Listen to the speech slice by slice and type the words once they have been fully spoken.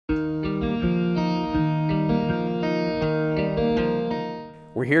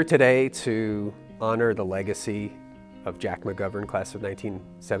here today to honor the legacy of Jack McGovern, class of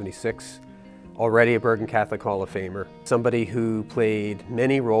 1976, already a Bergen Catholic Hall of Famer, somebody who played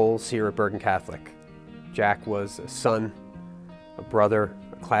many roles here at Bergen Catholic. Jack was a son, a brother,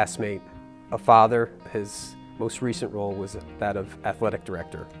 a classmate, a father. His most recent role was that of athletic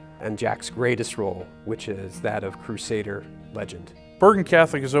director, and Jack's greatest role, which is that of Crusader legend. Bergen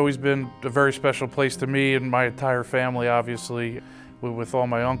Catholic has always been a very special place to me and my entire family, obviously, with all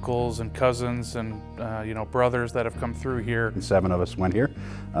my uncles and cousins and brothers that have come through here. 7 of us went here,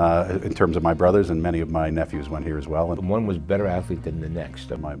 in terms of my brothers, and many of my nephews went here as well. And one was a better athlete than the next.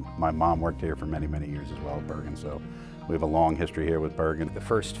 My mom worked here for many, many years as well at Bergen, so we have a long history here with Bergen. The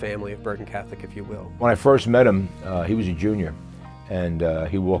first family of Bergen Catholic, if you will. When I first met him, he was a junior, and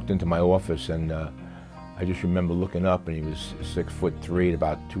he walked into my office, and I just remember looking up, and he was 6'3" at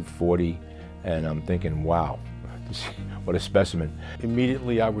about 240, and I'm thinking, wow, what a specimen.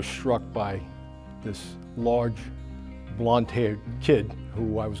 Immediately I was struck by this large, blonde-haired kid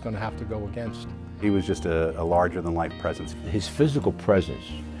who I was going to have to go against. He was just a larger-than-life presence. His physical presence,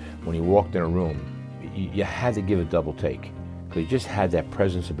 when he walked in a room, you had to give a double take, because he just had that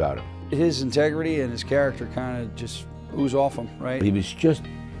presence about him. His integrity and his character kind of just ooze off him, right? He was just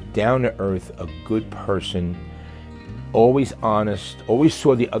down to earth, a good person, always honest, always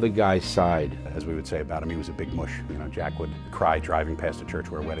saw the other guy's side. As we would say about him, he was a big mush. You know, Jack would cry driving past a church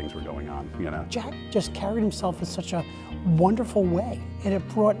where weddings were going on, you know. Jack just carried himself in such a wonderful way, and it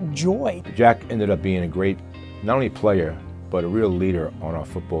brought joy. Jack ended up being a great, not only player, but a real leader on our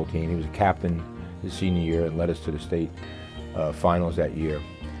football team. He was a captain his senior year and led us to the state finals that year.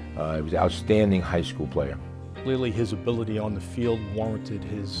 He was an outstanding high school player. Clearly his ability on the field warranted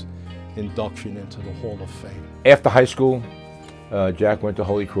his induction into the Hall of Fame. After high school, Jack went to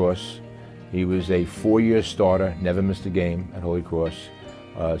Holy Cross. He was a 4-year starter, never missed a game at Holy Cross.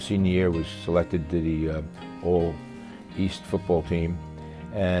 Senior year was selected to the All-East football team.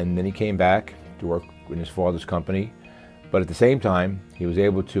 And then he came back to work in his father's company. But at the same time, he was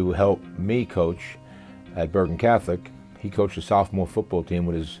able to help me coach at Bergen Catholic. He coached the sophomore football team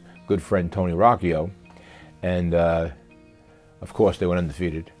with his good friend Tony Rocchio. And of course, they went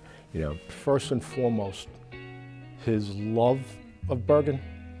undefeated. You know. First and foremost, his love of Bergen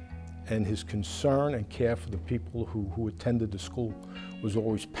and his concern and care for the people who attended the school was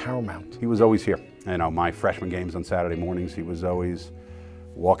always paramount. He was always here. You know, my freshman games on Saturday mornings, he was always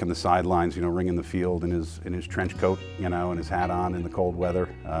walking the sidelines, you know, ringing the field in his trench coat, you know, and his hat on in the cold weather,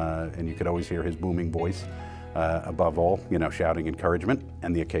 and you could always hear his booming voice. Above all, you know, shouting encouragement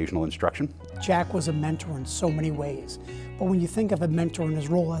and the occasional instruction. Jack was a mentor in so many ways, but when you think of a mentor in his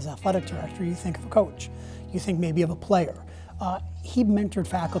role as athletic director, you think of a coach. You think maybe of a player. He mentored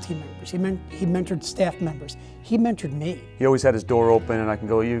faculty members. He mentored staff members. He mentored me. He always had his door open, and I can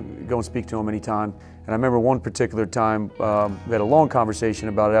go and speak to him anytime. And I remember one particular time, we had a long conversation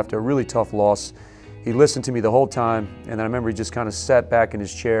about it after a really tough loss. He listened to me the whole time, and then I remember he just kind of sat back in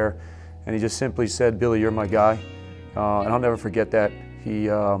his chair, and he just simply said, "Billy, you're my guy." And I'll never forget that. It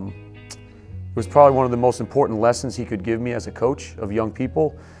was probably one of the most important lessons he could give me as a coach of young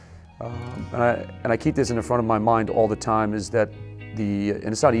people. And I keep this in the front of my mind all the time, is that and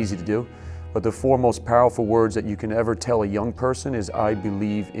it's not easy to do, but the 4 most powerful words that you can ever tell a young person is, "I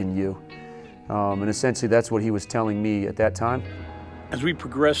believe in you." And essentially that's what he was telling me at that time. As we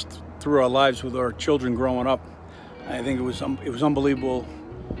progressed through our lives with our children growing up, I think it was unbelievable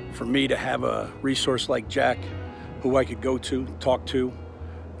for me to have a resource like Jack, who I could go to, talk to,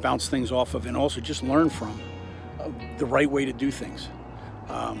 bounce things off of, and also just learn from the right way to do things.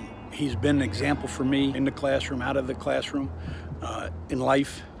 He's been an example for me in the classroom, out of the classroom, in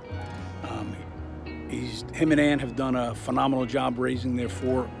life. Him and Ann have done a phenomenal job raising their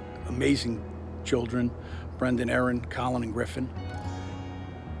 4 amazing children, Brendan, Erin, Colin, and Griffin.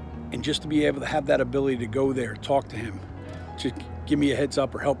 And just to be able to have that ability to go there, talk to him, to give me a heads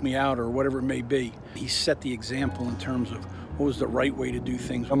up or help me out or whatever it may be. He set the example in terms of what was the right way to do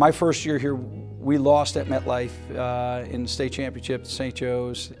things. My first year here, we lost at MetLife in the state championship at St.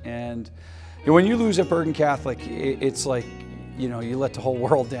 Joe's. And when you lose at Bergen Catholic, it's like, you know, you let the whole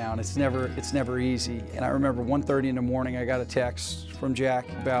world down. It's never easy. And I remember 1:30 in the morning, I got a text from Jack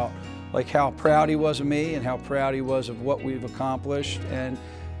about like how proud he was of me and how proud he was of what we've accomplished, and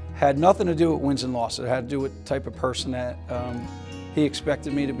had nothing to do with wins and losses. It had to do with the type of person that he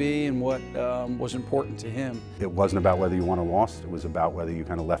expected me to be and what was important to him. It wasn't about whether you won or lost. It was about whether you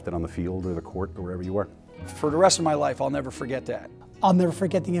kind of left it on the field or the court or wherever you were. For the rest of my life, I'll never forget that. I'll never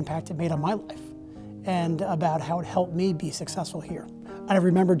forget the impact it made on my life and about how it helped me be successful here. And I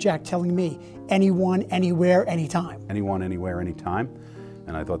remember Jack telling me, anyone, anywhere, anytime. Anyone, anywhere, anytime.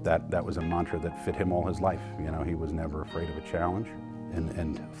 And I thought that was a mantra that fit him all his life. You know, he was never afraid of a challenge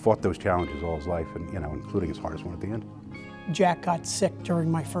and fought those challenges all his life, and, you know, including his hardest one at the end. Jack got sick during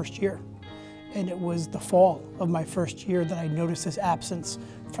my first year, and it was the fall of my first year that I noticed his absence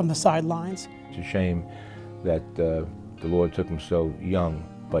from the sidelines. It's a shame that the Lord took him so young,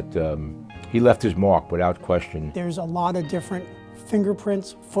 but he left his mark without question. There's a lot of different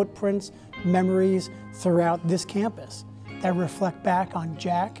fingerprints, footprints, memories throughout this campus that reflect back on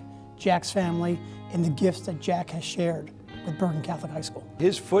Jack, Jack's family, and the gifts that Jack has shared with Bergen Catholic High School.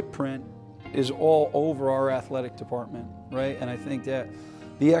 His footprint is all over our athletic department, right? And I think that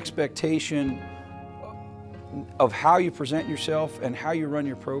the expectation of how you present yourself and how you run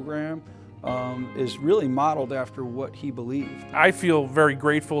your program is really modeled after what he believed. I feel very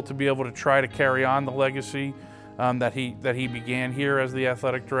grateful to be able to try to carry on the legacy that he began here as the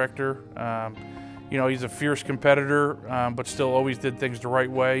athletic director. You know, he's a fierce competitor, but still always did things the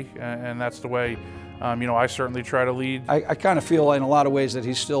right way, and that's the way, you know, I certainly try to lead. I kind of feel in a lot of ways that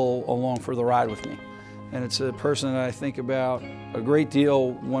he's still along for the ride with me. And it's a person that I think about a great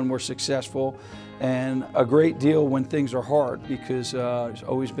deal when we're successful, and a great deal when things are hard, because he's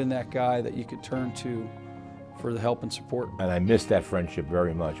always been that guy that you could turn to for the help and support. And I miss that friendship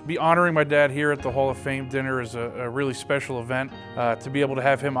very much. Be honoring my dad here at the Hall of Fame dinner is a really special event. To be able to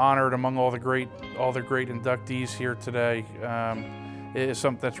have him honored among all the great inductees here today is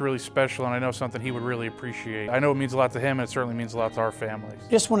something that's really special, and I know something he would really appreciate. I know it means a lot to him, and it certainly means a lot to our families.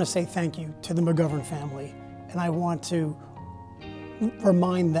 Just want to say thank you to the McGovern family, and I want to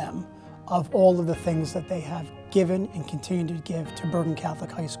remind them of all of the things that they have given and continue to give to Bergen Catholic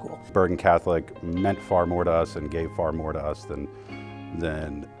High School. Bergen Catholic meant far more to us and gave far more to us than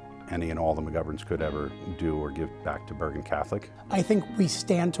any and all the McGoverns could ever do or give back to Bergen Catholic. I think we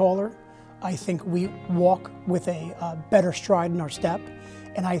stand taller. I think we walk with a better stride in our step,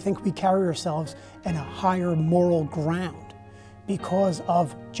 and I think we carry ourselves in a higher moral ground because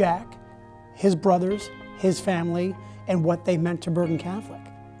of Jack, his brothers, his family, and what they meant to Bergen Catholic.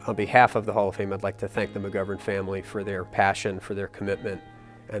 On behalf of the Hall of Fame, I'd like to thank the McGovern family for their passion, for their commitment,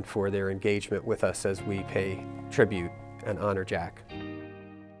 and for their engagement with us as we pay tribute and honor Jack.